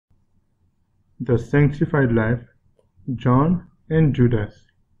The Sanctified Life, John and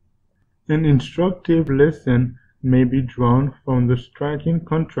Judas. An instructive lesson may be drawn from the striking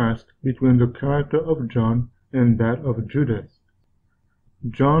contrast between the character of John and that of Judas.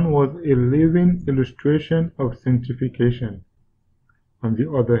 John was a living illustration of sanctification. On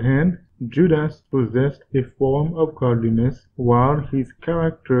the other hand, Judas possessed a form of godliness, while his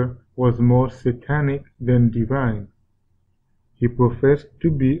character was more satanic than divine. He professed to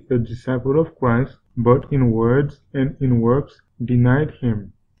be a disciple of Christ, but in words and in works denied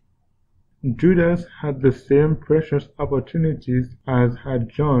him. Judas had the same precious opportunities as had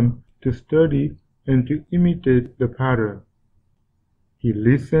John to study and to imitate the pattern. He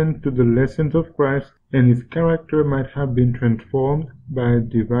listened to the lessons of Christ, and his character might have been transformed by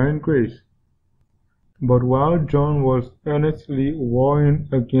divine grace. But while John was earnestly warring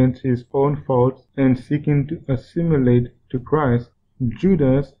against his own faults and seeking to assimilate to Christ,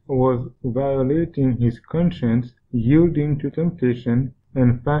 Judas was violating his conscience, yielding to temptation,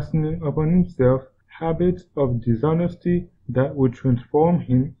 and fastening upon himself habits of dishonesty that would transform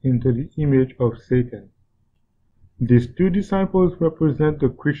him into the image of Satan. These two disciples represent the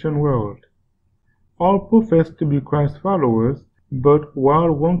Christian world. All profess to be Christ followers, but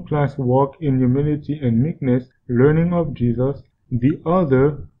while one class walk in humility and meekness, learning of Jesus, the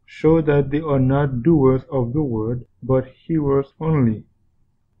other show that they are not doers of the word, but hearers only.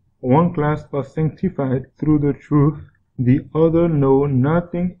 One class are sanctified through the truth, the other know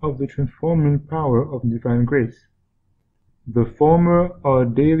nothing of the transforming power of divine grace. The former are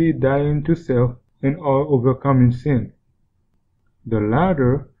daily dying to self and are overcoming sin. The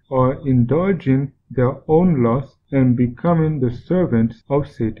latter are indulging their own lusts and becoming the servants of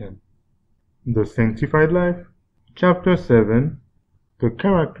Satan. The Sanctified Life, Chapter 7, The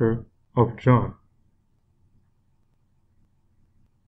Character of John.